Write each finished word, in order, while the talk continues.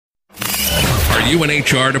Are you an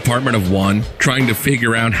HR department of one, trying to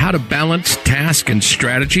figure out how to balance task and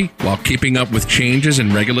strategy while keeping up with changes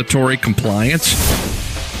in regulatory compliance?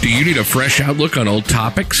 Do you need a fresh outlook on old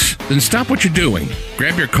topics? Then stop what you're doing,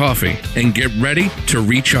 grab your coffee, and get ready to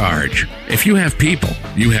recharge. If you have people,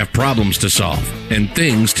 you have problems to solve and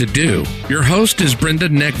things to do. Your host is Brenda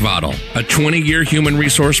Neckvattle, a 20-year human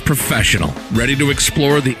resource professional, ready to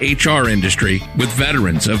explore the HR industry with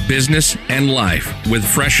veterans of business and life with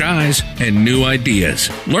fresh eyes and new ideas.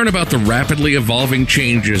 Learn about the rapidly evolving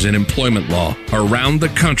changes in employment law around the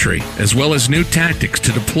country, as well as new tactics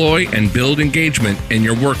to deploy and build engagement in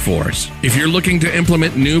your workforce. If you're looking to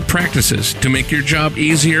implement new practices to make your job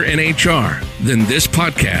easier in HR, then this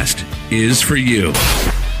podcast is for you.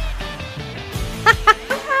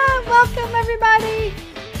 Welcome, everybody,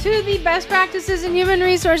 to the Best Practices in Human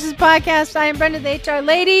Resources podcast. I am Brenda, the HR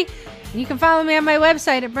Lady. You can follow me on my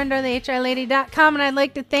website at brendathehrlady.com, and I'd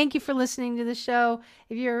like to thank you for listening to the show.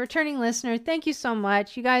 If you're a returning listener, thank you so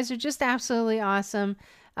much. You guys are just absolutely awesome.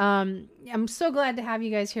 I'm so glad to have you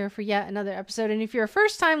guys here for yet another episode. And if you're a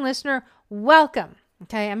first-time listener, welcome.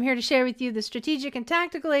 Okay, I'm here to share with you the strategic and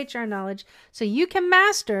tactical HR knowledge so you can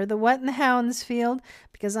master the what and the how in this field,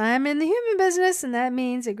 because I'm in the human business, and that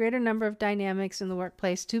means a greater number of dynamics in the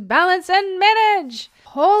workplace to balance and manage.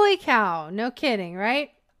 Holy cow, no kidding, right?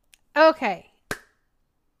 Okay,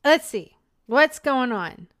 let's see what's going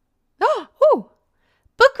on.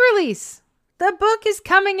 Book release. The book is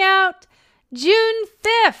coming out June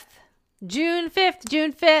 5th. June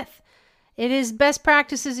 5th. It is Best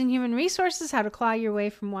Practices in Human Resources, How to Claw Your Way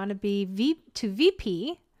from Wannabe to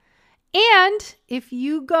VP. And if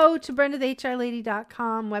you go to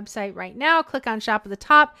brendathehrlady.com website right now, click on Shop at the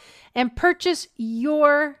top and purchase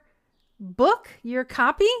your book, your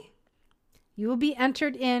copy, you will be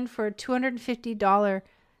entered in for a $250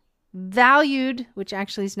 valued, which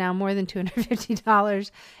actually is now more than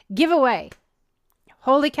 $250, giveaway.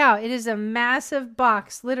 Holy cow, it is a massive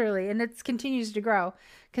box, literally, and it continues to grow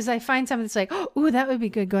because I find something that's like, oh, that would be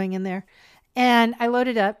good going in there. And I load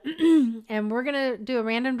it up, and we're going to do a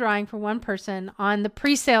random drawing for one person on the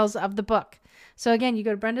pre-sales of the book. So again, you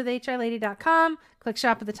go to brendathehrlady.com, click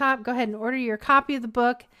Shop at the top, go ahead and order your copy of the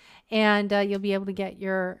book, and you'll be able to get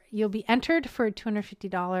you'll be entered for a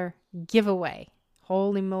 $250 giveaway.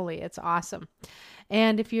 Holy moly, it's awesome.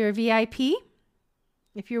 And if you're a VIP,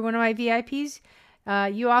 if you're one of my VIPs,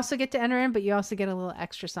 you also get to enter in, but you also get a little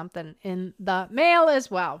extra something in the mail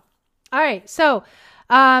as well. All right. So,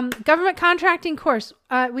 government contracting course.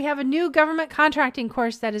 We have a new government contracting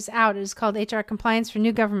course that is out. It is called HR Compliance for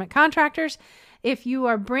New Government Contractors. If you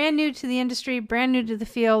are brand new to the industry, brand new to the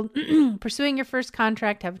field, pursuing your first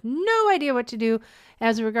contract, have no idea what to do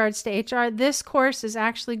as regards to HR, this course is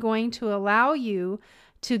actually going to allow you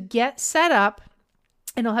to get set up,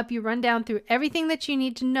 and it'll help you run down through everything that you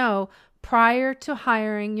need to know prior to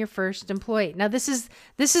hiring your first employee. Now, this is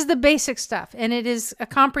the basic stuff, and it is a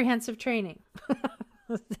comprehensive training.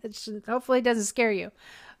 Hopefully it doesn't scare you,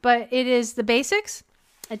 but it is the basics.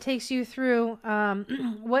 It takes you through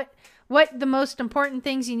what the most important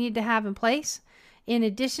things you need to have in place. In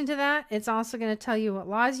addition to that, it's also going to tell you what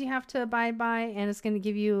laws you have to abide by, and it's going to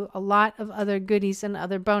give you a lot of other goodies and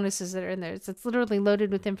other bonuses that are in there. It's literally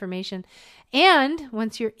loaded with information. And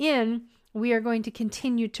once you're in, we are going to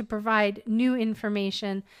continue to provide new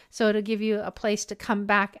information, so it'll give you a place to come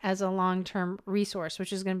back as a long-term resource,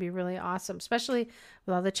 which is going to be really awesome, especially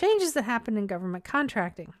with all the changes that happen in government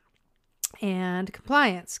contracting and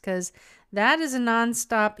compliance, because that is a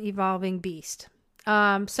nonstop evolving beast.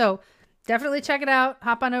 So definitely check it out.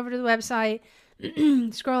 Hop on over to the website,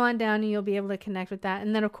 scroll on down, and you'll be able to connect with that.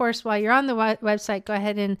 And then, of course, while you're on the website, go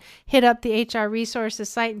ahead and hit up the HR Resources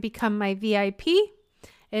site and become my VIP.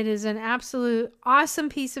 It is an absolute awesome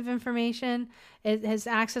piece of information. It has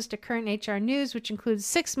access to current HR news, which includes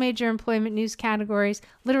 6 major employment news categories,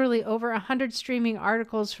 literally over 100 streaming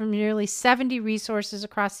articles from nearly 70 resources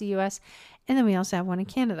across the U.S., and then we also have one in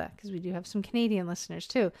Canada, because we do have some Canadian listeners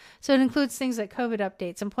too. So it includes things like COVID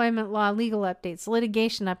updates, employment law, legal updates,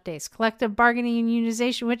 litigation updates, collective bargaining and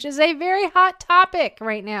unionization, which is a very hot topic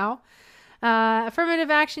right now. Affirmative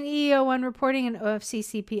action, EEO1 reporting, and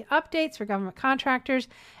OFCCP updates for government contractors,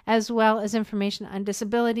 as well as information on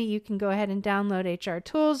disability. You can go ahead and download HR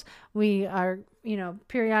tools. We are,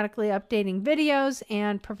 periodically updating videos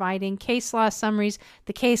and providing case law summaries,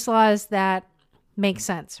 the case laws that make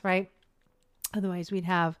sense, right? Otherwise, we'd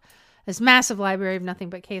have this massive library of nothing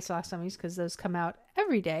but case law summaries, because those come out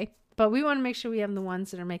every day. But we want to make sure we have the ones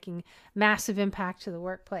that are making massive impact to the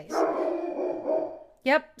workplace.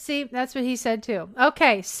 Yep, see, that's what he said too.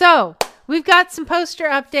 Okay, so we've got some poster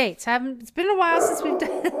updates. It's been a while since we've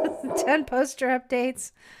 10 poster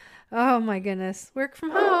updates. Oh my goodness. Work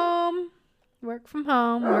from home. Work from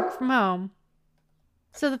home. Work from home.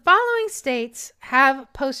 So the following states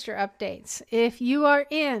have poster updates. If you are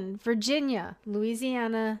in Virginia,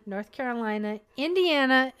 Louisiana, North Carolina,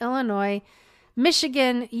 Indiana, Illinois,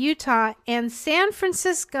 Michigan, Utah, and San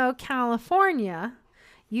Francisco, California,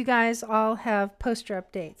 you guys all have poster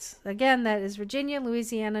updates. Again, that is Virginia,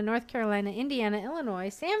 Louisiana, North Carolina, Indiana, Illinois,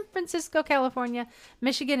 San Francisco, California,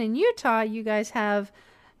 Michigan, and Utah. You guys have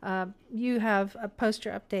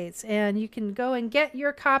poster updates, and you can go and get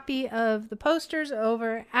your copy of the posters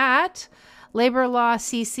over at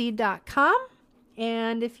laborlawcc.com.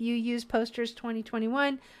 And if you use Posters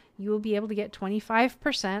 2021, you will be able to get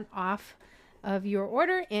 25% off of your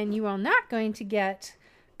order, and you are not going to get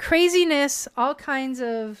craziness, all kinds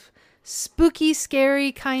of spooky,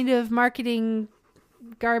 scary kind of marketing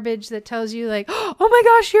garbage that tells you like, oh my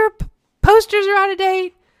gosh, your posters are out of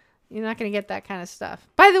date. You're not going to get that kind of stuff.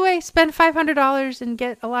 By the way, spend $500 and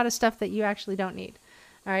get a lot of stuff that you actually don't need.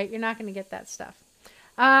 All right, you're not going to get that stuff.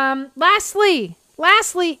 Lastly,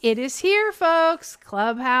 it is here, folks.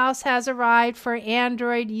 Clubhouse has arrived for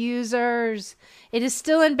Android users. It is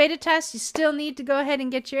still in beta test. You still need to go ahead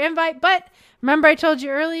and get your invite. But remember I told you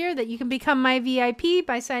earlier that you can become my VIP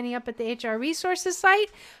by signing up at the HR Resources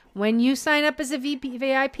site. When you sign up as a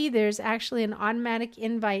VIP, there's actually an automatic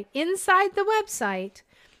invite inside the website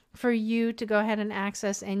for you to go ahead and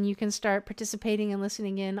access, and you can start participating and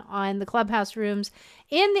listening in on the Clubhouse rooms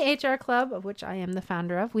in the HR Club, of which I am the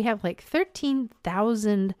founder of. We have like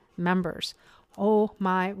 13,000 members. Oh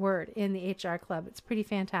my word, in the HR Club. It's pretty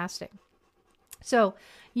fantastic. So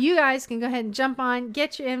you guys can go ahead and jump on,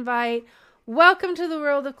 get your invite. Welcome to the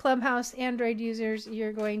world of Clubhouse Android users.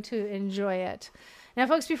 You're going to enjoy it. Now,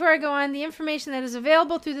 folks, before I go on, the information that is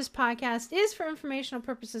available through this podcast is for informational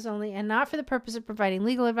purposes only and not for the purpose of providing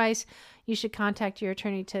legal advice. You should contact your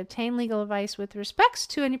attorney to obtain legal advice with respects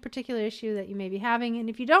to any particular issue that you may be having. And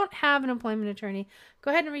if you don't have an employment attorney,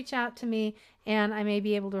 go ahead and reach out to me, and I may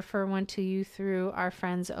be able to refer one to you through our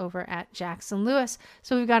friends over at Jackson Lewis.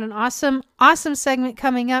 So we've got an awesome segment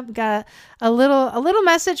coming up. We've got a little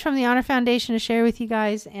message from the Honor Foundation to share with you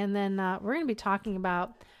guys, and then we're going to be talking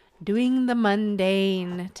about doing the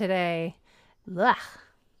mundane today. Ugh.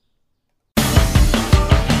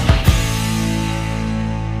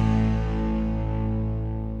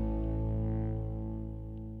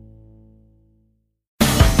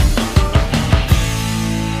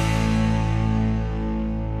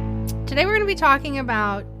 Today we're going to be talking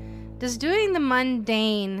about, does doing the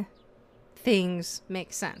mundane things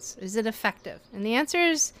make sense? Is it effective? And the answer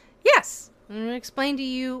is yes. I'm going to explain to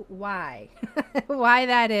you why. Why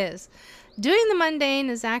that is. Doing the mundane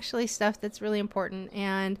is actually stuff that's really important.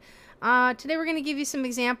 And today we're going to give you some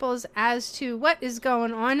examples as to what is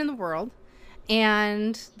going on in the world.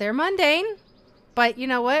 And they're mundane. But you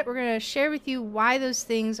know what? We're going to share with you why those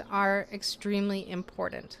things are extremely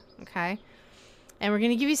important. Okay? And we're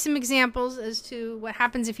going to give you some examples as to what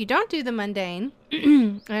happens if you don't do the mundane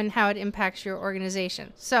and how it impacts your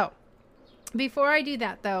organization. So, before I do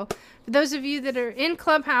that, though, for those of you that are in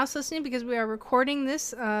Clubhouse listening, because we are recording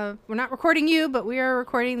this, we're not recording you, but we are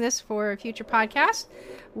recording this for a future podcast,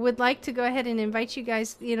 would like to go ahead and invite you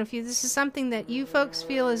guys, if this is something that you folks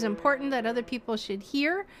feel is important that other people should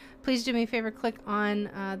hear, please do me a favor, click on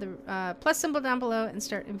the plus symbol down below and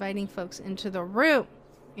start inviting folks into the room.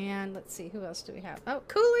 And let's see, who else do we have? Oh,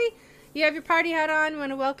 Cooley, you have your party hat on. We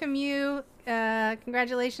want to welcome you.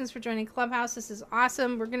 Congratulations for joining Clubhouse. This is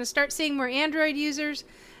awesome. We're going to start seeing more Android users.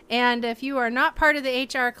 And if you are not part of the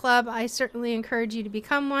HR Club, I certainly encourage you to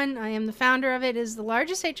become one. I am the founder of it. It is the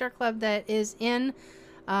largest HR club that is in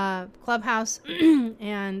Clubhouse.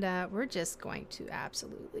 And we're just going to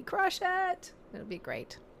absolutely crush it. It'll be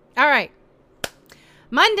great. All right.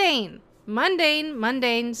 Mundane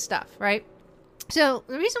stuff, right? So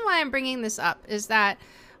the reason why I'm bringing this up is that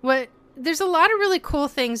there's a lot of really cool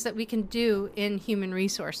things that we can do in human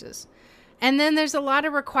resources. And then there's a lot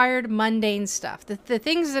of required mundane stuff, the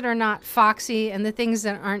things that are not foxy and the things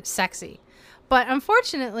that aren't sexy. But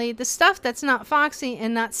unfortunately, the stuff that's not foxy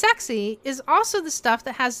and not sexy is also the stuff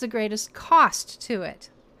that has the greatest cost to it.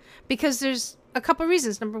 Because there's a couple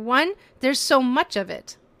reasons. Number one, there's so much of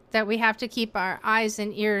it that we have to keep our eyes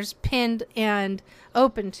and ears pinned and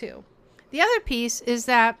open to. The other piece is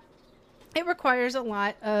that it requires a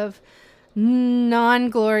lot of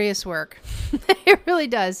non-glorious work. It really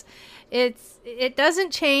does. It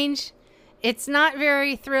doesn't change. It's not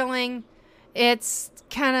very thrilling. It's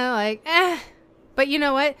kind of like, But you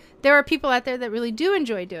know what? There are people out there that really do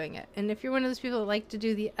enjoy doing it. And if you're one of those people that like to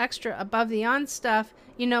do the extra above the on stuff,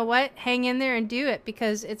 you know what? Hang in there and do it,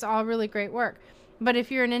 because it's all really great work. But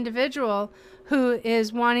if you're an individual who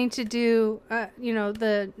is wanting to do,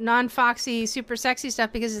 the non-foxy, super sexy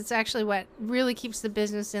stuff, because it's actually what really keeps the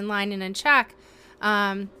business in line and in check,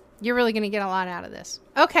 you're really going to get a lot out of this.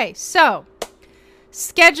 Okay, so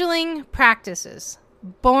scheduling practices.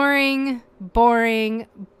 Boring, boring,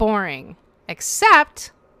 boring.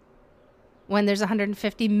 Except when there's a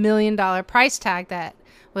 $150 million price tag that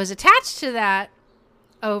was attached to that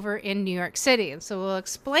over in New York City. And so we'll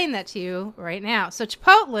explain that to you right now. So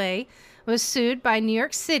Chipotle was sued by New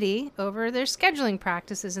York City over their scheduling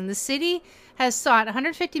practices, and the city has sought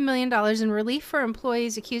 $150 million in relief for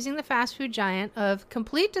employees accusing the fast food giant of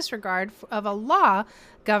complete disregard of a law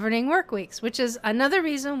governing work weeks, which is another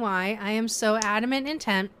reason why I am so adamant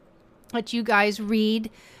intent that you guys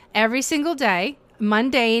read every single day.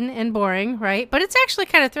 Mundane and boring, right? But it's actually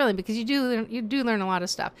kind of thrilling, because you do learn a lot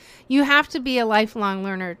of stuff. You have to be a lifelong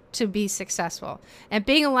learner to be successful. And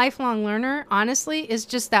being a lifelong learner, honestly, is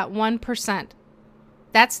just that 1%.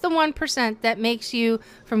 That's the 1% that makes you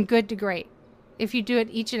from good to great, if you do it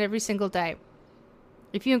each and every single day.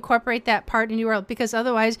 If you incorporate that part in your world, because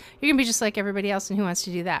otherwise you're going to be just like everybody else, and who wants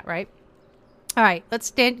to do that, right? All right, let's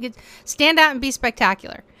stand out and be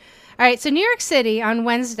spectacular. All right, so New York City on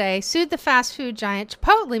Wednesday sued the fast food giant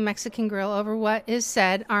Chipotle Mexican Grill over what is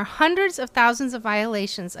said are hundreds of thousands of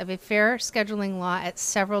violations of a fair scheduling law at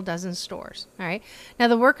several dozen stores. All right, now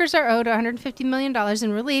the workers are owed $150 million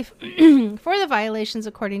in relief for the violations,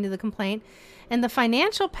 according to the complaint, and the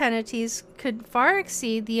financial penalties could far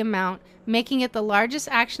exceed the amount, making it the largest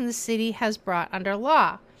action the city has brought under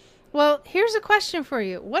law. Well, here's a question for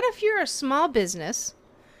you. What if you're a small business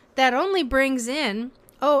that only brings in,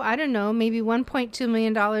 maybe $1.2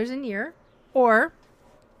 million a year, or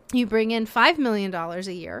you bring in $5 million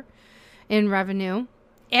a year in revenue,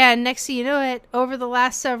 and next thing you know it, over the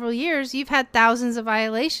last several years, you've had thousands of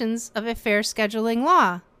violations of a fair scheduling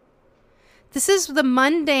law. This is the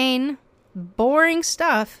mundane, boring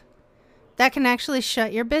stuff that can actually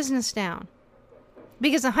shut your business down.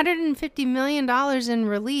 Because $150 million in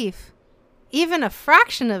relief, even a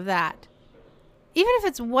fraction of that, even if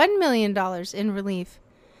it's $1 million in relief,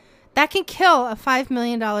 that can kill a $5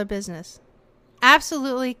 million business.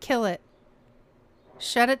 Absolutely kill it.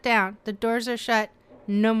 Shut it down. The doors are shut.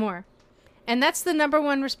 No more. And that's the number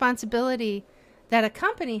one responsibility that a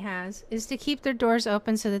company has, is to keep their doors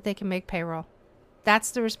open so that they can make payroll. That's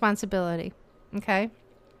the responsibility. Okay?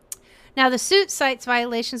 Now, the suit cites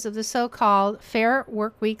violations of the so-called Fair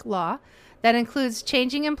Workweek law that includes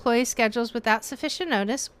changing employee schedules without sufficient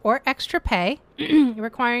notice or extra pay,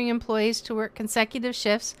 requiring employees to work consecutive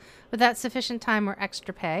shifts without sufficient time or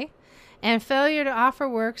extra pay, and failure to offer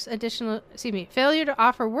workers additional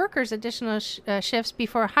shifts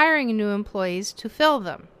before hiring new employees to fill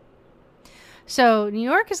them. So New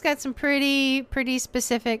York has got some pretty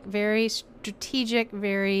specific, very strategic,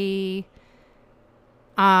 very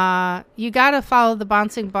you got to follow the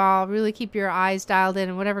bouncing ball, really keep your eyes dialed in,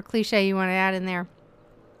 and whatever cliche you want to add in there,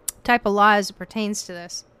 type of law as it pertains to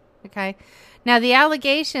this. Okay. Now, the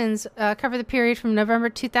allegations cover the period from November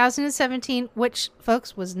 2017, which,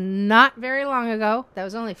 folks, was not very long ago. That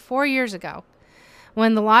was only 4 years ago,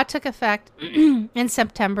 when the law took effect in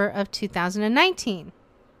September of 2019.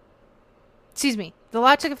 Excuse me. The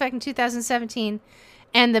law took effect in 2017,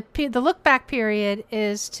 and the look-back period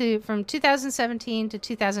is from 2017 to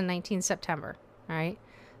 2019 September. All right?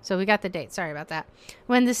 So we got the date. Sorry about that.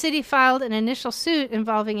 When the city filed an initial suit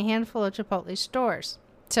involving a handful of Chipotle stores.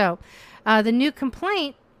 So the new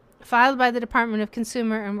complaint filed by the Department of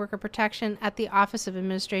Consumer and Worker Protection at the Office of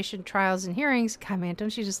Administration, Trials and Hearings, God, man,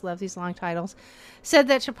 don't you just love these long titles, said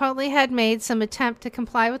that Chipotle had made some attempt to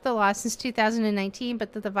comply with the law since 2019,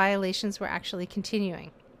 but that the violations were actually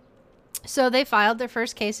continuing. So they filed their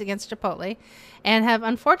first case against Chipotle and have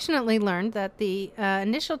unfortunately learned that the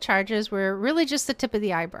initial charges were really just the tip of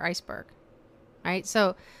the iceberg. Right?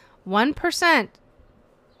 So 1%.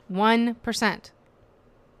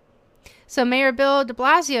 So Mayor Bill de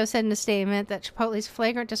Blasio said in a statement that Chipotle's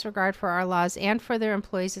flagrant disregard for our laws and for their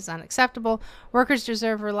employees is unacceptable. Workers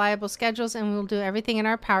deserve reliable schedules, and we will do everything in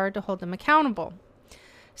our power to hold them accountable.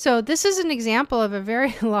 So this is an example of a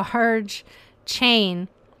very large chain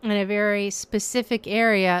in a very specific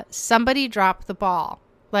area. Somebody dropped the ball,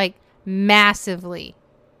 like massively.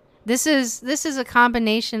 This is a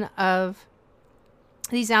combination of,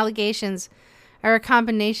 these allegations are a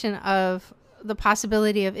combination of the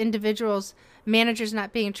possibility of individuals, managers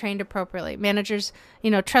not being trained appropriately. Managers,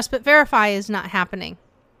 trust but verify is not happening.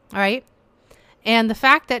 All right. And the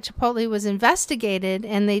fact that Chipotle was investigated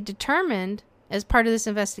and they determined as part of this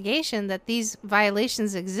investigation that these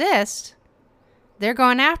violations exist, they're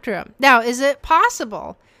going after them. Now, is it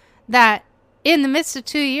possible that in the midst of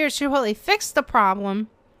 2 years, Chipotle fixed the problem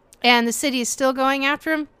and the city is still going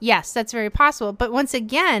after him? Yes, that's very possible. But once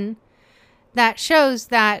again, that shows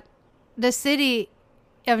that the city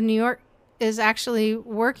of New York is actually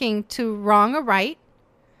working to wrong a right.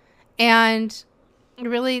 And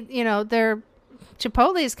really,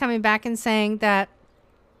 Chipotle is coming back and saying that,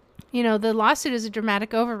 the lawsuit is a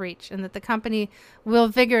dramatic overreach and that the company will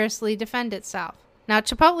vigorously defend itself. Now,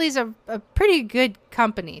 Chipotle is a pretty good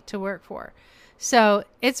company to work for. So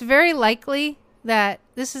it's very likely that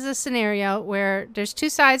this is a scenario where there's two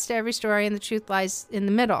sides to every story and the truth lies in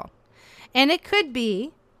the middle. And it could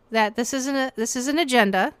be that this is an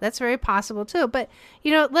agenda. That's very possible too. But,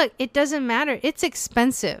 look, it doesn't matter. It's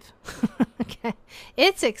expensive. Okay.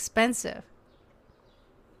 It's expensive.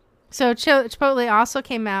 So Chipotle also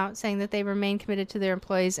came out saying that they remain committed to their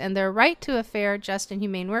employees and their right to a fair, just, and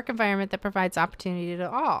humane work environment that provides opportunity to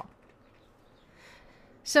all.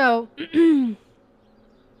 So,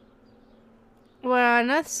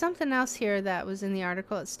 well, something else here that was in the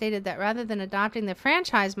article, it stated that rather than adopting the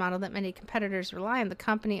franchise model that many competitors rely on, the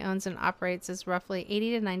company owns and operates as roughly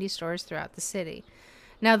 80 to 90 stores throughout the city.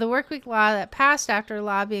 Now, the workweek law that passed after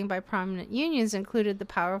lobbying by prominent unions included the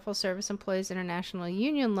powerful Service Employees International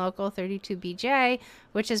Union Local 32BJ,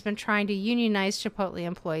 which has been trying to unionize Chipotle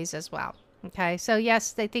employees as well. Okay, so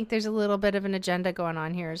yes, they think there's a little bit of an agenda going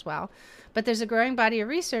on here as well. But there's a growing body of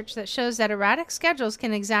research that shows that erratic schedules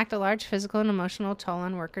can exact a large physical and emotional toll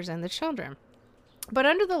on workers and the children. But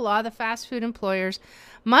under the law, the fast food employers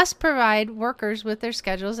must provide workers with their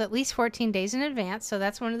schedules at least 14 days in advance. So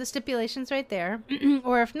that's one of the stipulations right there.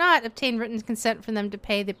 Or if not, obtain written consent for them to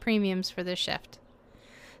pay the premiums for their shift.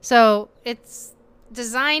 So it's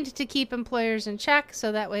designed to keep employers in check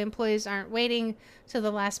so that way employees aren't waiting to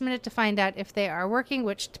the last minute to find out if they are working,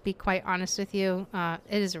 which, to be quite honest with you,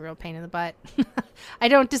 it is a real pain in the butt. I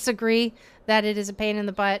don't disagree that it is a pain in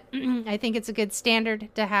the butt. I think it's a good standard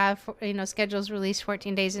to have, schedules released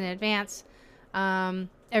 14 days in advance.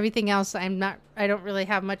 Everything else I don't really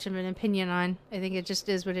have much of an opinion on. I think it just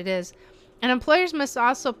is what it is. And employers must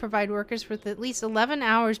also provide workers with at least 11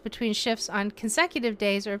 hours between shifts on consecutive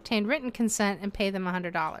days or obtain written consent and pay them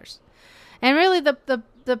 $100. And really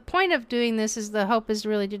the point of doing this is the hope is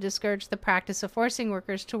really to discourage the practice of forcing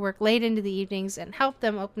workers to work late into the evenings and help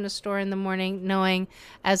them open a store in the morning knowing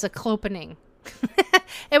as a clopening.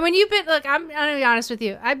 And when you've been, look, I'm going to be honest with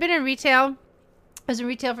you. I've been in retail. I was in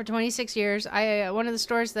retail for 26 years. One of the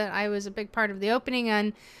stores that I was a big part of the opening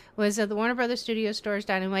on was the Warner Brothers Studio stores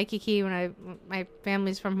down in Waikiki when my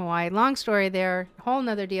family's from Hawaii. Long story there, whole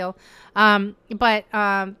nother deal. But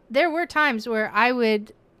there were times where I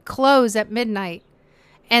would close at midnight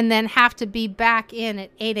and then have to be back in at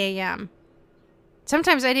 8 a.m.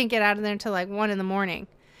 Sometimes I didn't get out of there until like 1 in the morning.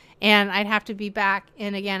 And I'd have to be back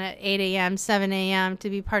in again at 8 a.m., 7 a.m. to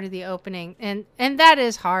be part of the opening. And that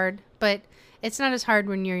is hard, but it's not as hard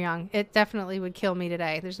when you're young. It definitely would kill me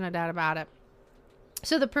today. There's no doubt about it.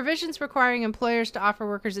 So the provisions requiring employers to offer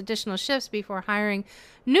workers additional shifts before hiring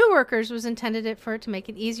new workers was intended for it to make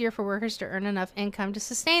it easier for workers to earn enough income to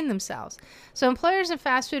sustain themselves. So employers in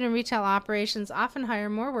fast food and retail operations often hire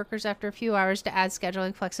more workers after a few hours to add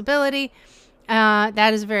scheduling flexibility.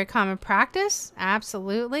 That is a very common practice,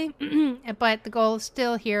 absolutely. But the goal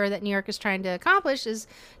still here that New York is trying to accomplish is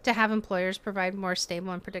to have employers provide more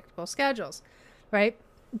stable and predictable schedules, right?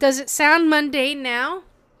 Does it sound mundane now?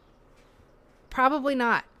 Probably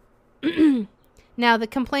not. Now, the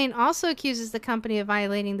complaint also accuses the company of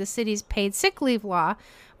violating the city's paid sick leave law,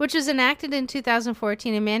 which was enacted in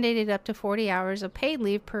 2014 and mandated up to 40 hours of paid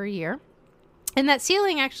leave per year. And that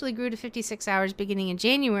ceiling actually grew to 56 hours beginning in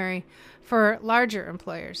January for larger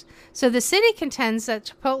employers. So the city contends that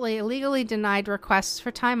Chipotle illegally denied requests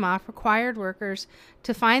for time off, required workers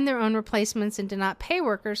to find their own replacements, and did not pay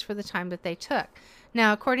workers for the time that they took.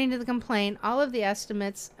 Now, according to the complaint, all the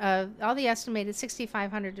estimated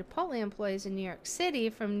 6,500 Chipotle employees in New York City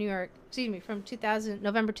from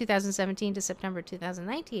November 2017 to September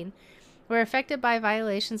 2019 were affected by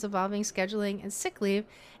violations involving scheduling and sick leave,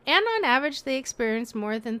 and on average, they experienced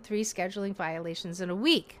more than 3 scheduling violations in a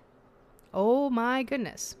week. Oh my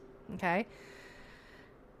goodness. Okay.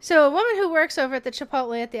 So a woman who works over at the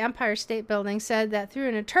Chipotle at the Empire State Building said that through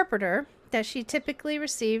an interpreter, that she typically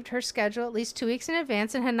received her schedule at least 2 weeks in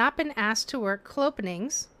advance and had not been asked to work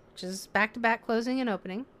clopenings, which is back-to-back closing and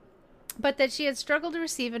opening, but that she had struggled to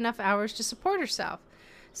receive enough hours to support herself.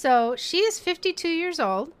 So she is 52 years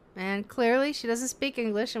old, and clearly she doesn't speak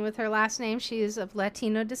English, and with her last name, she is of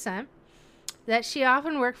Latino descent. that she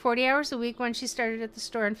often worked 40 hours a week when she started at the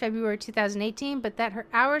store in February 2018, but that her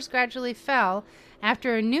hours gradually fell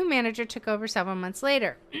after a new manager took over several months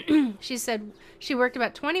later. She said she worked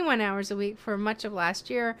about 21 hours a week for much of last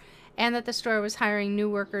year, and that the store was hiring new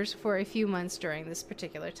workers for a few months during this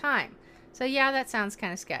particular time. So yeah, that sounds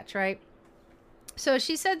kind of sketch, right? So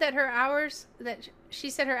she said that her hours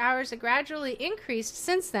had gradually increased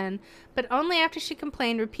since then, but only after she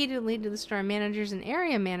complained repeatedly to the store managers and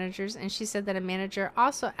area managers, and she said that a manager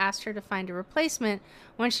also asked her to find a replacement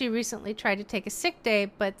when she recently tried to take a sick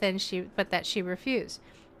day, but that she refused.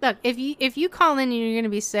 Look, if you call in and you're going to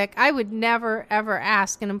be sick, I would never ever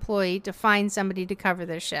ask an employee to find somebody to cover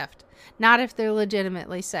their shift, not if they're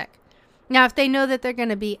legitimately sick. Now, if they know that they're going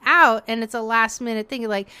to be out and it's a last minute thing,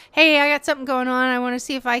 like, hey, I got something going on, I want to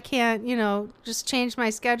see if I can't, just change my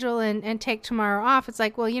schedule and take tomorrow off. It's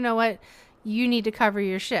like, well, you know what? You need to cover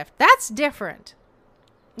your shift. That's different.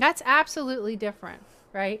 That's absolutely different,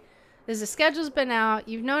 right? Because the schedule's been out.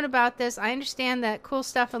 You've known about this. I understand that cool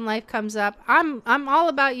stuff in life comes up. I'm all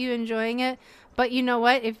about you enjoying it. But you know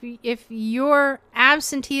what? If your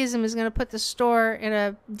absenteeism is going to put the store in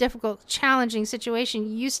a difficult, challenging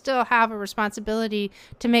situation, you still have a responsibility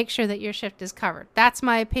to make sure that your shift is covered. That's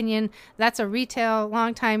my opinion. That's a retail,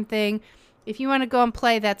 long-time thing. If you want to go and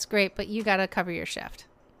play, that's great, but you got to cover your shift.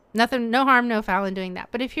 Nothing, no harm, no foul in doing that.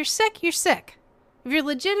 But if you're sick, you're sick. If you're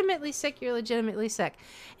legitimately sick, you're legitimately sick.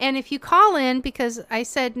 And if you call in because I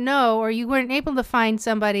said no or you weren't able to find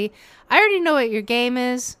somebody, I already know what your game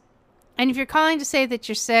is. And if you're calling to say that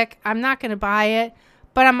you're sick, I'm not going to buy it,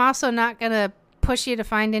 but I'm also not going to push you to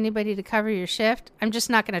find anybody to cover your shift. I'm just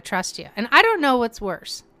not going to trust you. And I don't know what's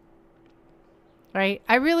worse, right?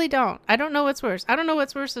 I really don't. I don't know what's worse. I don't know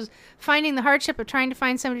what's worse is finding the hardship of trying to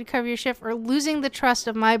find somebody to cover your shift or losing the trust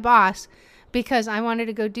of my boss because I wanted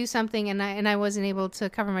to go do something and I wasn't able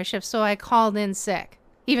to cover my shift. So I called in sick,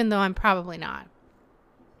 even though I'm probably not.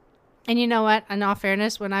 And you know what? In all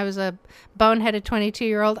fairness, when I was a boneheaded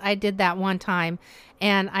 22-year-old, I did that one time,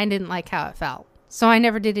 and I didn't like how it felt. So I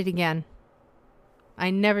never did it again. I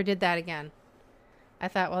never did that again. I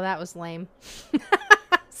thought, well, that was lame.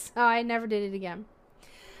 So I never did it again.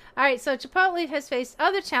 All right, so Chipotle has faced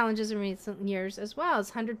other challenges in recent years as well as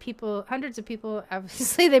hundreds of people,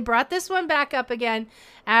 obviously, they brought this one back up again,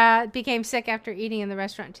 became sick after eating in the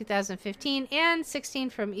restaurant in 2015, and 16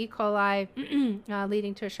 from E. coli,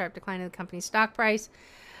 leading to a sharp decline in the company's stock price.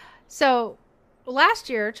 So last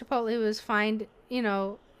year, Chipotle was fined,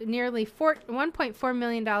 nearly $1.4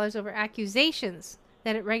 million over accusations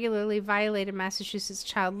that it regularly violated Massachusetts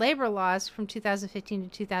child labor laws from 2015 to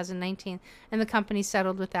 2019, and the company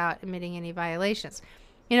settled without admitting any violations.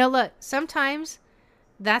 Look, sometimes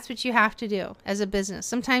that's what you have to do as a business.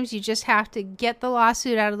 Sometimes you just have to get the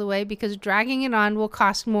lawsuit out of the way because dragging it on will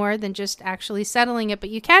cost more than just actually settling it, but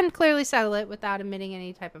you can clearly settle it without admitting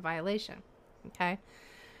any type of violation, okay?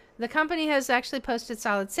 The company has actually posted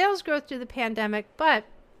solid sales growth through the pandemic, but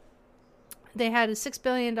they had a $6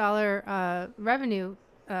 billion revenue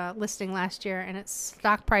listing last year, and its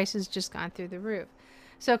stock price has just gone through the roof.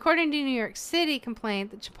 So according to New York City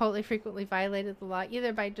complaint, that Chipotle frequently violated the law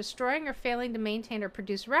either by destroying or failing to maintain or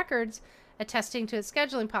produce records attesting to its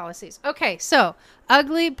scheduling policies. Okay, so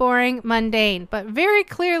ugly, boring, mundane, but very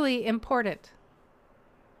clearly important.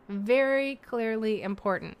 Very clearly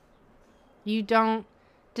important. You don't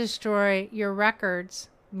destroy your records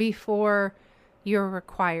before you're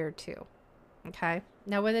required to. Okay.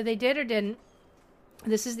 Now, whether they did or didn't,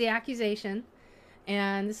 this is the accusation,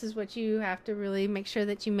 and this is what you have to really make sure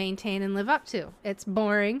that you maintain and live up to. It's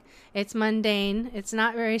boring. It's mundane. It's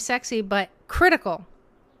not very sexy, but critical.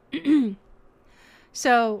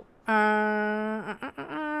 So the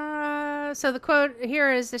quote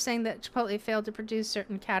here is they're saying that Chipotle failed to produce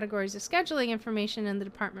certain categories of scheduling information, and the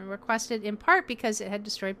department requested in part because it had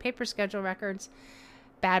destroyed paper schedule records.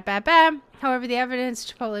 Bad. However, the evidence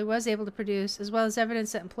Chipotle was able to produce, as well as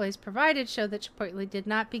evidence that employees provided, showed that Chipotle did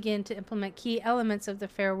not begin to implement key elements of the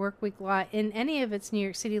Fair Workweek law in any of its New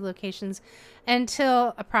York City locations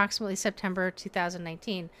until approximately September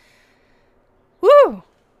 2019. Woo!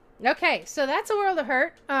 Okay, so that's a world of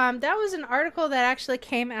hurt. That was an article that actually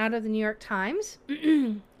came out of the New York Times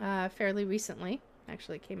fairly recently.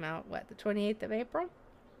 Actually came out, the 28th of April?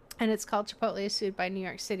 And it's called Chipotle is sued by New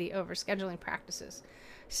York City over scheduling practices.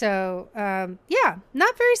 So,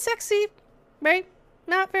 not very sexy, right?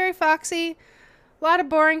 Not very foxy. A lot of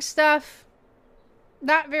boring stuff.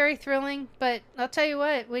 Not very thrilling. But I'll tell you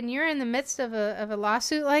what, when you're in the midst of a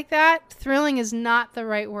lawsuit like that, thrilling is not the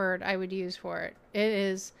right word I would use for it. It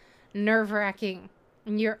is nerve-wracking.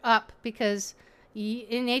 And you're up because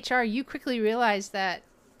in HR, you quickly realize that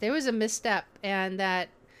there was a misstep, and that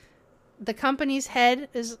the company's head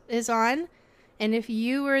is on. And if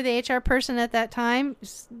you were the HR person at that time,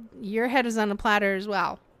 your head is on a platter as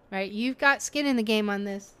well, right? You've got skin in the game on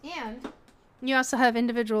this. And you also have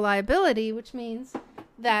individual liability, which means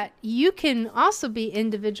that you can also be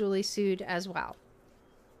individually sued as well.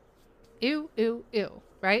 Ew, ew, ew,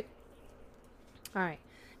 right? All right.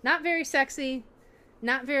 Not very sexy,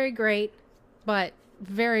 not very great, but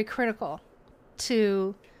very critical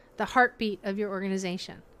to the heartbeat of your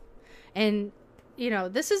organization. And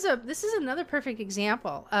this is another perfect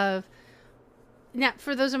example of, now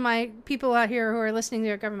for those of my people out here who are listening,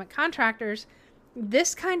 they're government contractors,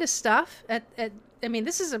 this kind of stuff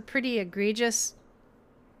this is a pretty egregious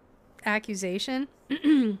accusation.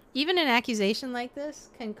 Even an accusation like this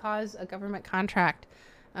can cause a government contract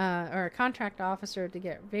or a contract officer to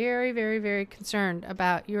get very, very, very concerned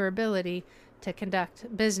about your ability to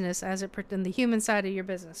conduct business as it in the human side of your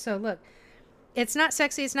business. So look, it's not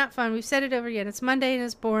sexy. It's not fun. We've said it over again. It's Monday and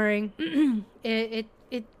it's boring.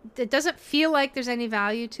 It doesn't feel like there's any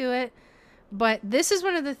value to it. But this is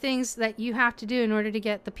one of the things that you have to do in order to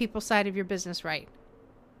get the people side of your business right.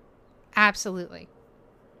 Absolutely.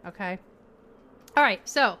 Okay. All right.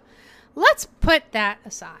 So let's put that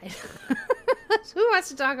aside. Who wants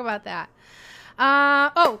to talk about that?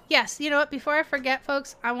 Oh, yes. You know what? Before I forget,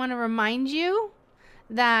 folks, I want to remind you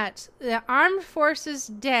that the Armed Forces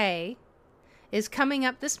Day is coming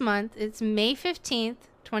up this month. It's May 15th,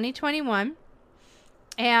 2021.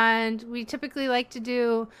 And we typically like to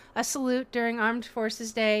do a salute during Armed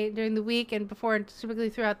Forces Day during the week and before, typically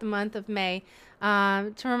throughout the month of May,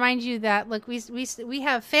 to remind you that, look, we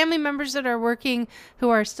have family members that are working who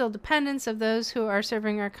are still dependents of those who are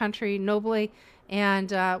serving our country nobly.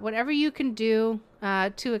 And whatever you can do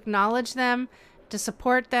to acknowledge them, to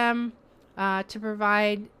support them, to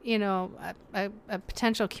provide, a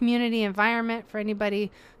potential community environment for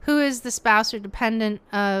anybody who is the spouse or dependent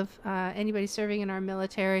of anybody serving in our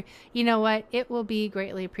military, you know what? It will be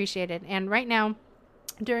greatly appreciated. And right now,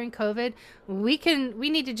 during COVID, we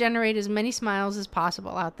need to generate as many smiles as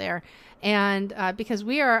possible out there. And because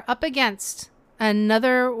we are up against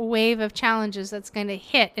another wave of challenges that's going to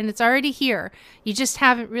hit, and it's already here. You just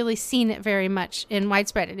haven't really seen it very much in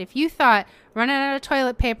widespread. And if you thought running out of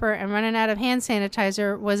toilet paper and running out of hand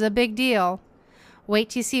sanitizer was a big deal, wait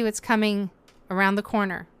till you see what's coming around the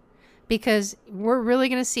corner, because we're really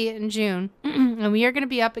going to see it in June, and we are going to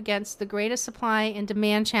be up against the greatest supply and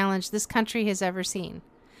demand challenge this country has ever seen.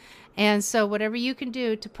 And so whatever you can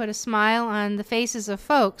do to put a smile on the faces of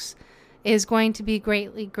folks is going to be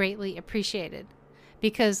greatly, greatly appreciated,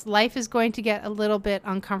 because life is going to get a little bit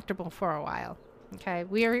uncomfortable for a while. Okay,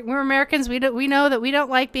 we're Americans. We know that we don't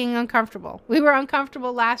like being uncomfortable. We were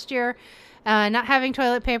uncomfortable last year, not having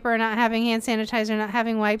toilet paper, not having hand sanitizer, not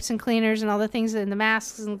having wipes and cleaners and all the things, and the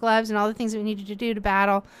masks and gloves and all the things that we needed to do to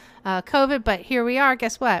battle COVID. But here we are.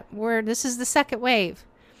 Guess what? This is the second wave,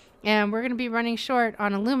 and we're going to be running short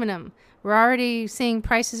on aluminum. We're already seeing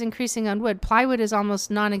prices increasing on wood. Plywood is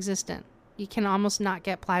almost non-existent. You can almost not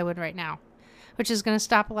get plywood right now, which is going to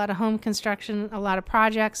stop a lot of home construction, a lot of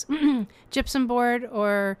projects. Gypsum board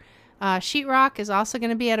or sheetrock is also going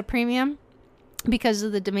to be at a premium because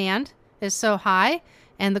of the demand is so high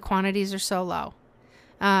and the quantities are so low.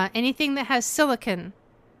 Anything that has silicon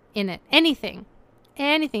in it, anything.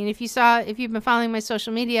 If you've been following my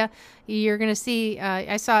social media, you're going to see,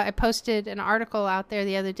 I posted an article out there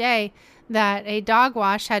the other day that a dog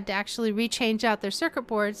wash had to actually rechange out their circuit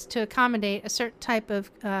boards to accommodate a certain type of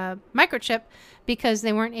microchip because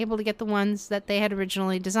they weren't able to get the ones that they had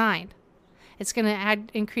originally designed. It's going to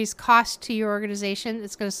add increased cost to your organization.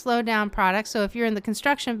 It's going to slow down products. So if you're in the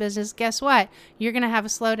construction business, guess what? You're going to have a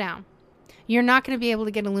slowdown. You're not going to be able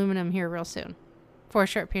to get aluminum here real soon for a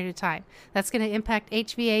short period of time. That's going to impact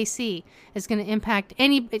HVAC. It's going to impact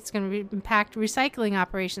recycling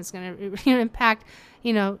operations. It's going to impact,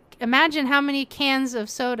 imagine how many cans of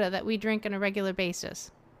soda that we drink on a regular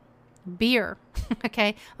basis. Beer.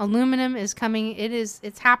 Okay. Aluminum is coming.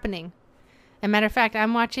 It's happening. As a matter of fact,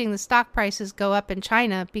 I'm watching the stock prices go up in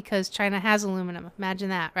China because China has aluminum. Imagine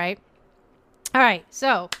that, right? All right.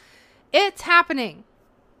 So it's happening.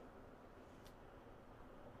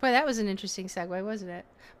 Boy, that was an interesting segue, wasn't it?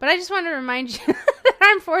 But I just want to remind you that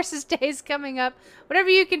Armed Forces Day is coming up. Whatever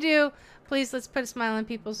you can do, please, let's put a smile on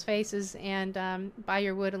people's faces and buy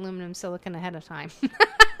your wood, aluminum, silicon ahead of time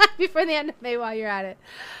before the end of May while you're at it.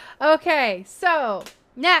 Okay, so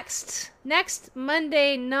next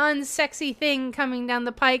Monday, non-sexy thing coming down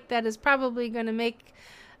the pike that is probably going to make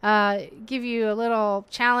give you a little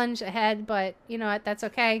challenge ahead, but you know what? That's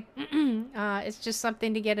okay. It's just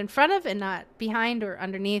something to get in front of and not behind or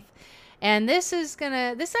underneath. And this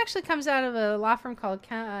actually comes out of a law firm called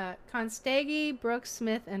Constaggie, Brooks,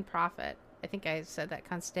 Smith, and Profit. I think I said that,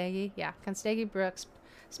 Constaggie. Yeah, Constaggie, Brooks,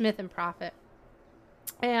 Smith, and Profit.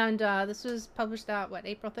 And this was published out,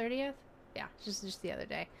 April 30th? Yeah, just the other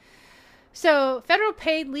day. So federal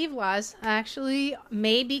paid leave laws actually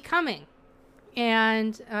may be coming.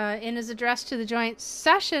 And in his address to the joint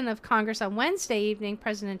session of Congress on Wednesday evening,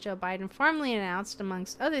 President Joe Biden formally announced,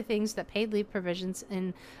 amongst other things, the paid leave provisions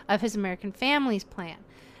of his American Families Plan.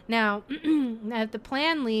 Now, the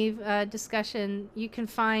plan leave discussion you can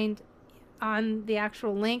find on the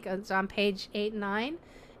actual link. It's on page 8 and 9.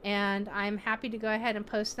 And I'm happy to go ahead and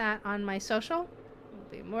post that on my social. I'll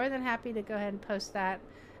be more than happy to go ahead and post that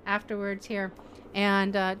afterwards here.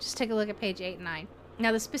 And just take a look at page 8 and 9.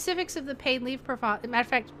 Now, the specifics of the paid leave profile, matter of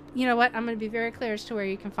fact, you know what? I'm going to be very clear as to where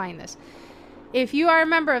you can find this. If you are a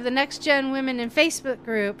member of the Next Gen Women in Facebook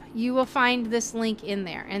group, you will find this link in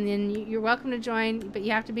there. And then you're welcome to join, but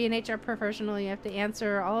you have to be an HR professional. You have to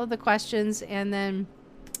answer all of the questions, and then,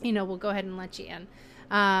 we'll go ahead and let you in.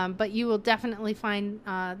 But you will definitely find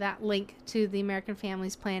that link to the American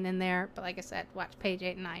Families Plan in there. But like I said, watch page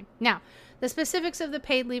 8 and 9. Now, the specifics of the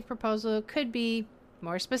paid leave proposal could be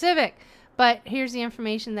more specific. But here's the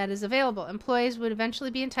information that is available. Employees would eventually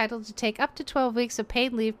be entitled to take up to 12 weeks of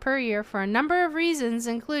paid leave per year for a number of reasons,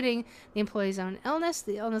 including the employee's own illness,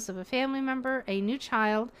 the illness of a family member, a new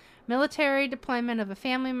child, military deployment of a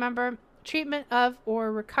family member, treatment of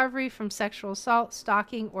or recovery from sexual assault,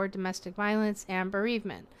 stalking, or domestic violence, and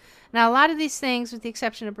bereavement. Now, a lot of these things, with the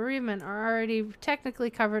exception of bereavement, are already technically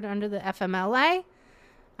covered under the FMLA.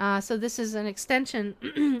 So this is an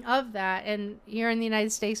extension of that. And here in the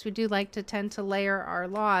United States, we do like to tend to layer our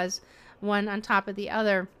laws one on top of the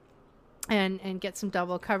other and get some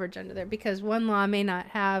double coverage under there, because one law may not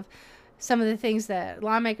have some of the things that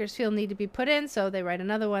lawmakers feel need to be put in, so they write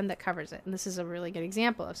another one that covers it. And this is a really good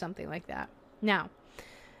example of something like that. Now,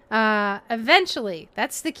 eventually,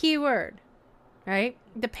 that's the key word, right?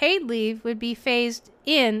 The paid leave would be phased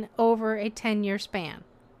in over a 10-year span.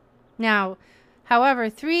 Now, however,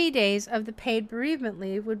 3 days of the paid bereavement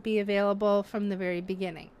leave would be available from the very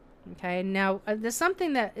beginning. Okay, now there's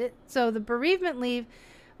something so the bereavement leave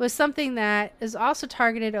was something that is also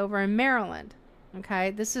targeted over in Maryland.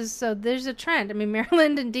 Okay, so there's a trend. I mean,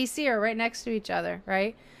 Maryland and DC are right next to each other,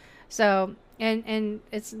 right? So, and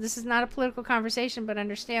this is not a political conversation, but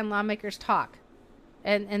understand lawmakers talk.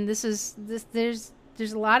 And there's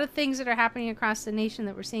a lot of things that are happening across the nation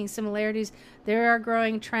that we're seeing similarities. There are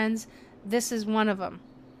growing trends. This is one of them.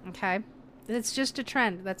 Okay, it's just a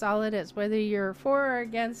trend. That's all it is. Whether you're for or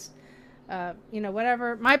against,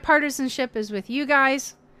 whatever. My partisanship is with you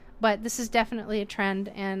guys. But this is definitely a trend,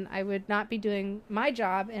 and I would not be doing my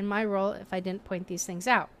job and my role if I didn't point these things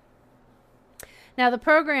out. Now, the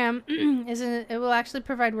program it will actually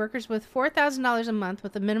provide workers with $4,000 a month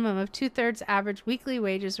with a minimum of 2/3 average weekly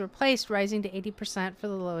wages replaced, rising to 80% for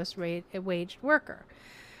the lowest waged worker.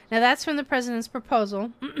 Now, that's from the president's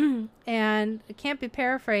proposal, and it can't be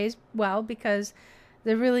paraphrased well because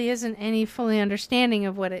there really isn't any fully understanding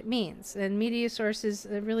of what it means. And media sources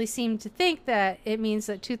really seem to think that it means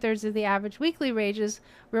that 2/3 of the average weekly wages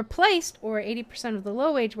replaced, or 80% of the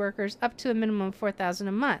low-wage workers, up to a minimum of $4,000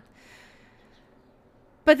 a month.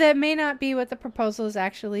 But that may not be what the proposal is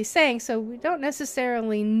actually saying, so we don't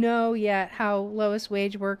necessarily know yet how lowest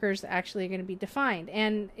wage workers actually are going to be defined.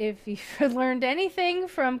 And if you've learned anything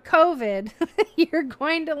from COVID, you're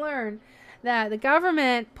going to learn that the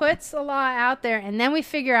government puts a law out there and then we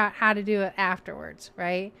figure out how to do it afterwards,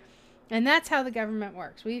 right? And that's how the government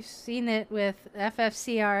works. We've seen it with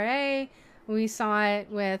FFCRA, we saw it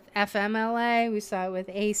with FMLA, we saw it with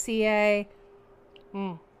ACA.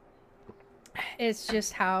 It's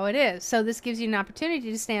just how it is. So this gives you an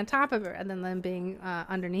opportunity to stay on top of it rather than being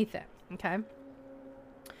underneath it, okay?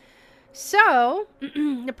 So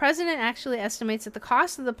the president actually estimates that the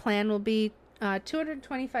cost of the plan will be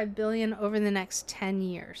 $225 billion over the next 10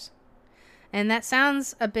 years. And that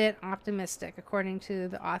sounds a bit optimistic, according to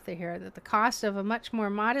the author here, that the cost of a much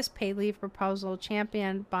more modest paid leave proposal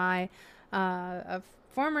championed by a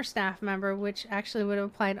former staff member, which actually would have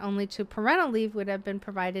applied only to parental leave, would have been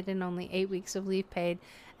provided in only 8 weeks of leave paid,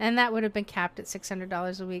 and that would have been capped at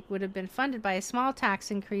 $600 a week, would have been funded by a small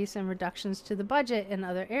tax increase and reductions to the budget in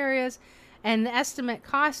other areas. And the estimate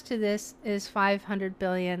cost to this is $500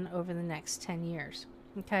 billion over the next 10 years.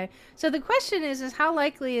 Okay, so the question is how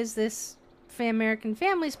likely is this American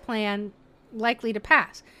Families Plan likely to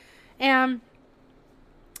pass? And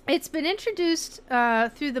It's been introduced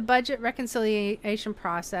through the budget reconciliation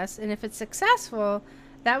process, and if it's successful,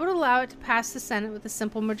 that would allow it to pass the Senate with a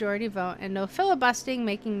simple majority vote and no filibustering,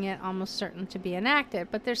 making it almost certain to be enacted.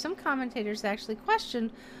 But there's some commentators that actually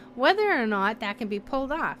question whether or not that can be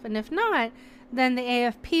pulled off. And if not, then the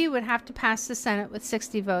AFP would have to pass the Senate with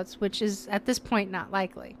 60 votes, which is at this point not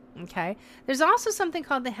likely. Okay. There's also something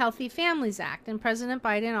called the Healthy Families Act, and President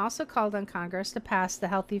Biden also called on Congress to pass the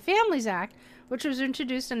Healthy Families Act, which was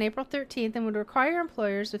introduced on April 13th and would require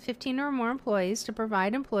employers with 15 or more employees to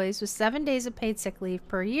provide employees with 7 days of paid sick leave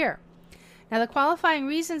per year. Now, the qualifying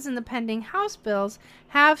reasons in the pending House bills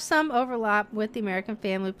have some overlap with the American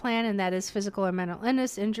Family Plan, and that is physical or mental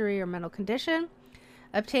illness, injury, or mental condition,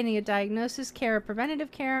 obtaining a diagnosis, care, or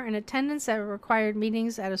preventative care, and attendance at required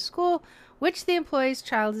meetings at a school which the employee's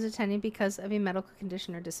child is attending because of a medical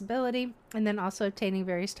condition or disability, and then also obtaining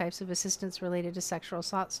various types of assistance related to sexual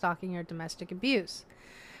assault, stalking, or domestic abuse.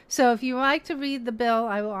 So if you would like to read the bill,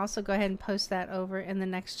 I will also go ahead and post that over in the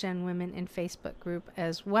Next Gen Women in Facebook group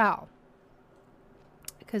as well,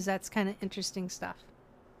 because that's kind of interesting stuff.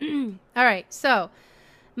 All right, so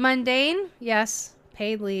mundane, yes,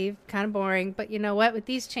 paid leave, kind of boring, but you know what? With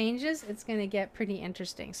these changes, it's going to get pretty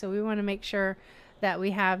interesting. So we want to make sure that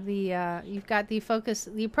we have you've got the focus,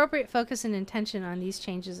 the appropriate focus and intention on these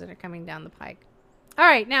changes that are coming down the pike. All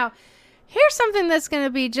right, now here's something that's going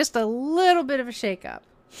to be just a little bit of a shakeup.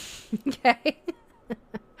 Okay.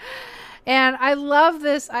 And I love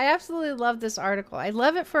this. I absolutely love this article. I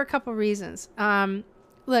love it for a couple reasons.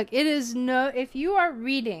 Look, if you are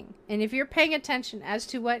reading and if you're paying attention as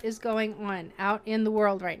to what is going on out in the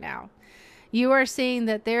world right now, you are seeing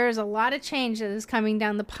that there is a lot of change that is coming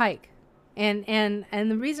down the pike. And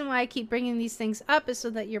the reason why I keep bringing these things up is so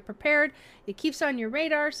that you're prepared. It keeps on your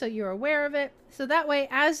radar so you're aware of it. So that way,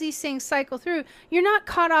 as these things cycle through, you're not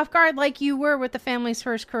caught off guard like you were with the Families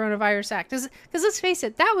First Coronavirus Act. Because let's face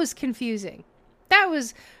it, that was confusing. That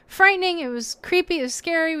was frightening. It was creepy. It was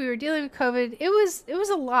scary. We were dealing with COVID. It was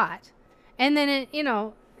a lot. And then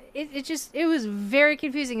it was very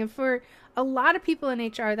confusing. And for a lot of people in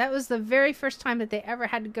HR, that was the very first time that they ever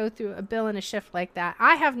had to go through a bill and a shift like that.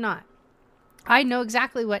 I have not. I know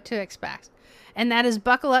exactly what to expect. And that is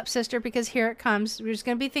buckle up, sister, because here it comes. There's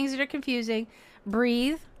going to be things that are confusing.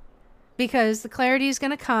 Breathe, because the clarity is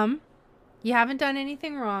going to come. You haven't done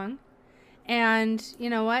anything wrong. And you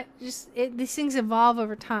know what? These things evolve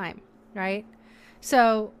over time, right?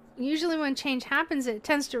 So usually when change happens, it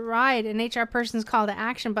tends to ride an HR person's call to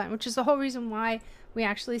action button, which is the whole reason why we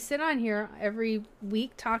actually sit on here every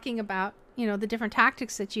week talking about, the different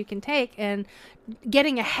tactics that you can take. And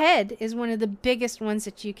getting ahead is one of the biggest ones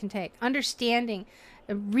that you can take. Understanding,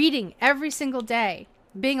 reading every single day,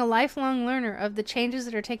 being a lifelong learner of the changes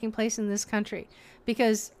that are taking place in this country.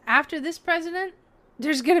 Because after this president,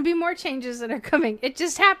 there's going to be more changes that are coming. It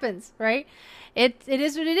just happens, right? It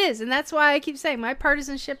is what it is. And that's why I keep saying my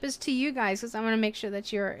partisanship is to you guys, because I want to make sure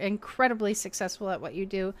that you're incredibly successful at what you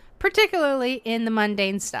do, particularly in the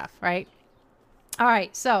mundane stuff, right? All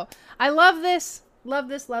right. So I love this. Love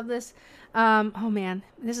this. Love this. Oh, man.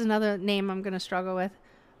 This is another name I'm going to struggle with.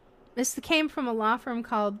 This came from a law firm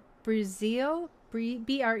called Breazeale,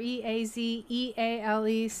 Breazeale,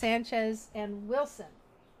 Sanchez and Wilson.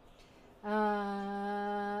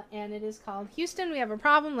 And it is called Houston, We Have a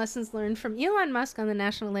Problem, Lessons Learned from Elon Musk on the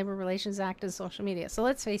National Labor Relations Act and Social Media. So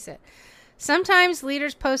let's face it. Sometimes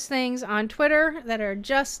leaders post things on Twitter that are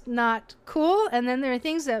just not cool. And then there are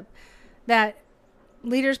things that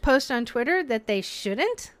leaders post on Twitter that they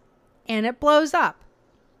shouldn't. And it blows up.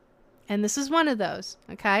 And this is one of those.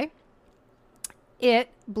 Okay. It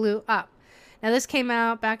blew up. Now this came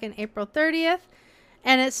out back in April 30th.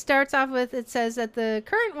 And it starts off with, it says that the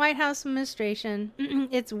current White House administration,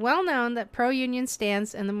 it's well known that pro-union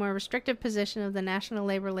stance and the more restrictive position of the National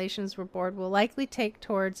Labor Relations Board will likely take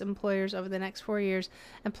towards employers over the next 4 years.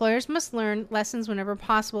 Employers must learn lessons whenever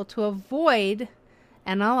possible to avoid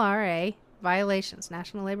NLRA violations,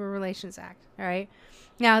 National Labor Relations Act. All right.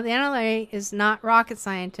 Now, the NLRA is not rocket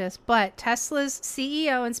scientists, but Tesla's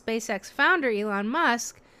CEO and SpaceX founder, Elon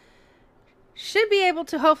Musk, should be able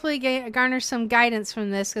to hopefully garner some guidance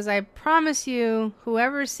from this, because I promise you,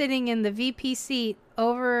 whoever's sitting in the VP seat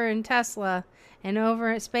over in Tesla and over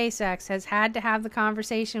at SpaceX has had to have the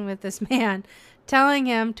conversation with this man, telling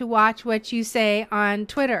him to watch what you say on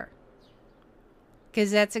Twitter,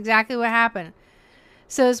 because that's exactly what happened.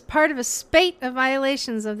 So as part of a spate of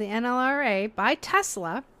violations of the NLRA by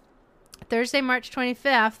Tesla, Thursday, March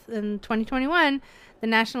 25th in 2021, the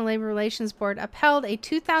National Labor Relations Board upheld a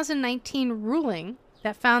 2019 ruling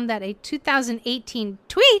that found that a 2018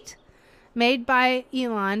 tweet made by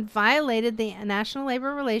Elon violated the National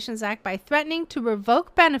Labor Relations Act by threatening to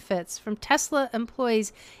revoke benefits from Tesla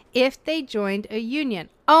employees if they joined a union.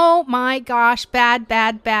 Oh my gosh, bad,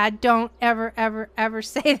 bad, bad. Don't ever, ever, ever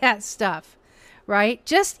say that stuff, right?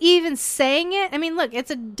 Just even saying it. I mean, look,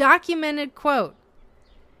 it's a documented quote.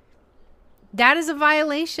 That is a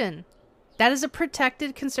violation. That is a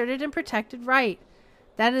protected, concerted and protected right.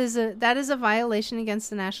 That is a violation against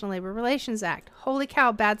the National Labor Relations Act. Holy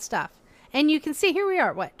cow, bad stuff. And you can see, here we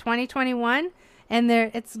are, 2021? And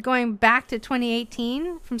it's going back to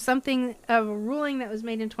 2018 from something of a ruling that was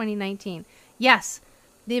made in 2019. Yes,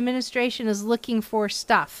 the administration is looking for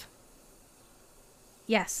stuff.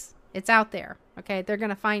 Yes, it's out there. Okay, they're going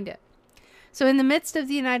to find it. So in the midst of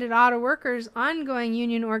the United Auto Workers' ongoing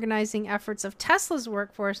union organizing efforts of Tesla's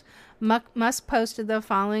workforce, Musk posted the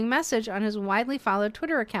following message on his widely followed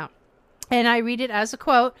Twitter account. And I read it as a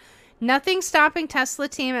quote, "Nothing stopping Tesla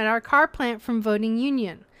team at our car plant from voting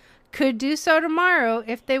union. Could do so tomorrow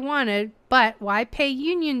if they wanted, but why pay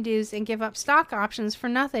union dues and give up stock options for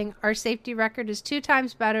nothing? Our safety record is 2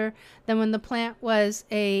 times better than when the plant was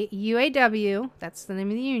a UAW," that's the name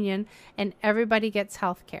of the union, "and everybody gets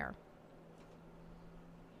health care."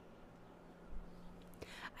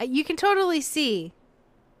 You can totally see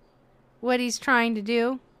what he's trying to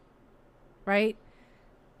do, right?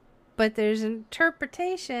 But there's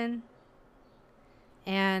interpretation,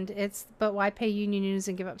 and but why pay union dues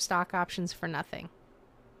and give up stock options for nothing?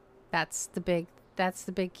 That's the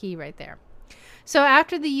big key right there. So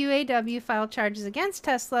after the UAW filed charges against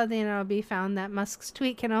Tesla, the NLRB found that Musk's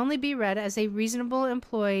tweet can only be read as a reasonable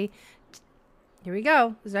employee. Here we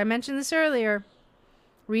go. As I mentioned this earlier,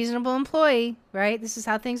 reasonable employee, right? This is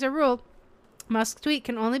how things are ruled. Musk's tweet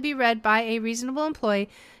can only be read by a reasonable employee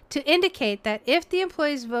to indicate that if the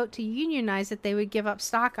employees vote to unionize, that they would give up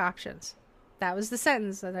stock options. That was the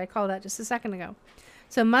sentence that I called out just a second ago.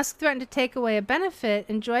 So Musk threatened to take away a benefit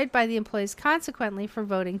enjoyed by the employees consequently for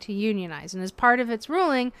voting to unionize. And as part of its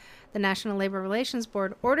ruling, the National Labor Relations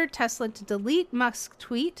Board ordered Tesla to delete Musk's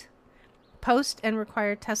tweet, post, and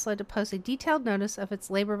require Tesla to post a detailed notice of its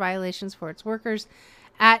labor violations for its workers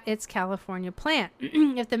at its California plant.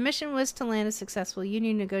 If the mission was to land a successful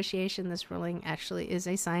union negotiation, this ruling actually is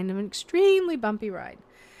a sign of an extremely bumpy ride.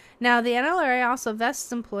 Now, the NLRA also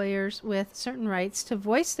vests employers with certain rights to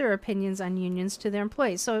voice their opinions on unions to their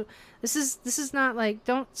employees. So this is not like,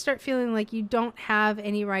 don't start feeling like you don't have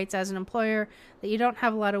any rights as an employer, that you don't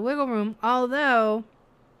have a lot of wiggle room, although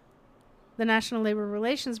the National Labor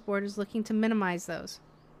Relations Board is looking to minimize those.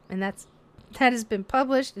 And that has been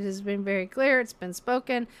published. It has been very clear. It's been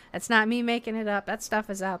spoken. It's not me making it up. That stuff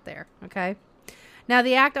is out there. Okay. Now,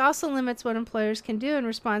 the act also limits what employers can do in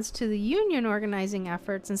response to the union organizing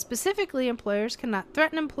efforts, and specifically, employers cannot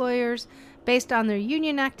threaten employers based on their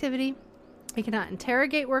union activity. They cannot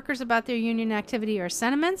interrogate workers about their union activity or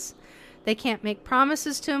sentiments. They can't make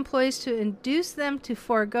promises to employees to induce them to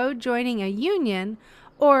forego joining a union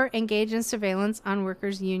or engage in surveillance on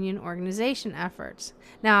workers' union organization efforts.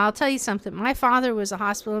 Now, I'll tell you something. My father was a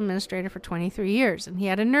hospital administrator for 23 years, and he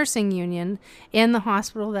had a nursing union in the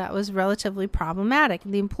hospital that was relatively problematic.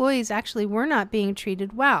 The employees actually were not being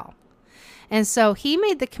treated well. And so he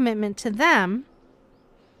made the commitment to them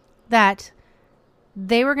that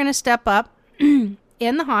they were going to step up in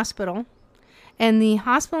the hospital, and the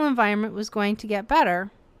hospital environment was going to get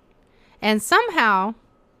better. And somehow,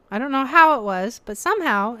 I don't know how it was, but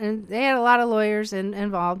somehow, and they had a lot of lawyers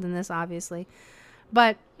involved in this, obviously,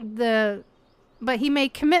 but he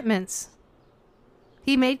made commitments.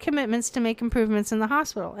 He made commitments to make improvements in the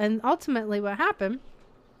hospital. And ultimately what happened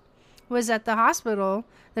was that the hospital,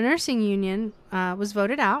 the nursing union, was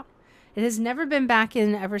voted out. It has never been back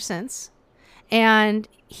in ever since. And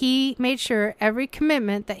he made sure every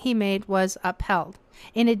commitment that he made was upheld.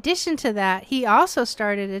 In addition to that, he also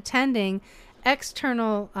started attending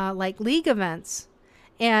external league events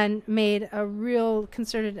and made a real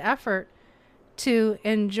concerted effort to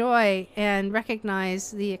enjoy and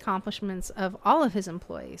recognize the accomplishments of all of his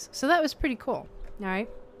employees. So that was pretty cool. All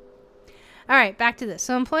right, back to this.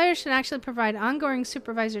 So employers should actually provide ongoing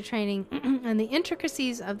supervisor training and the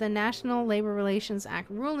intricacies of the National Labor Relations Act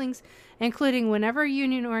rulings, including whenever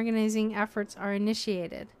union organizing efforts are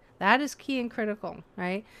initiated. That is key and critical,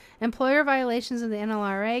 right? Employer violations of the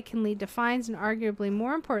NLRA can lead to fines and, arguably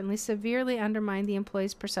more importantly, severely undermine the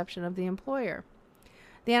employee's perception of the employer.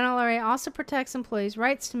 The NLRA also protects employees'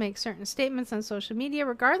 rights to make certain statements on social media,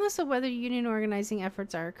 regardless of whether union organizing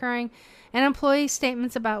efforts are occurring, and employee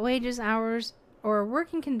statements about wages, hours, or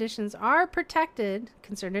working conditions are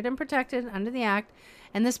concerted and protected under the Act,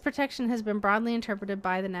 and this protection has been broadly interpreted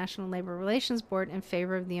by the National Labor Relations Board in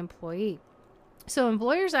favor of the employee. So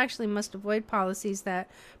employers actually must avoid policies that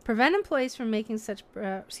prevent employees from making such,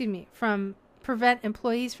 prevent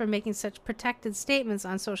employees from making such protected statements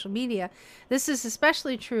on social media. This is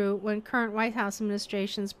especially true when current White House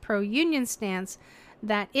administration's pro-union stance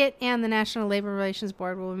that it and the National Labor Relations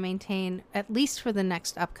Board will maintain at least for the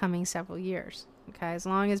next upcoming several years. Okay, as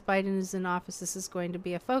long as Biden is in office, this is going to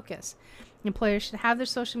be a focus. Employers should have their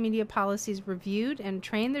social media policies reviewed and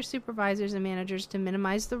train their supervisors and managers to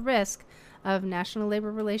minimize the risk of National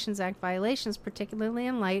Labor Relations Act violations, particularly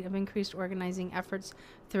in light of increased organizing efforts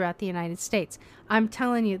throughout the United States. I'm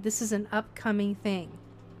telling you, this is an upcoming thing.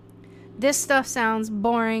 This stuff sounds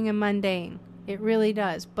boring and mundane. It really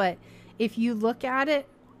does. But if you look at it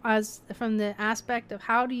as from the aspect of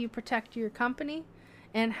how do you protect your company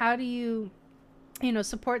and how do you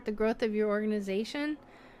support the growth of your organization,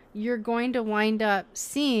 you're going to wind up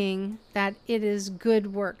seeing that it is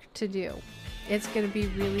good work to do. It's going to be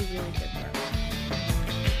really, really good work.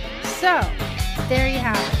 So, there you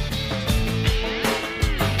have it.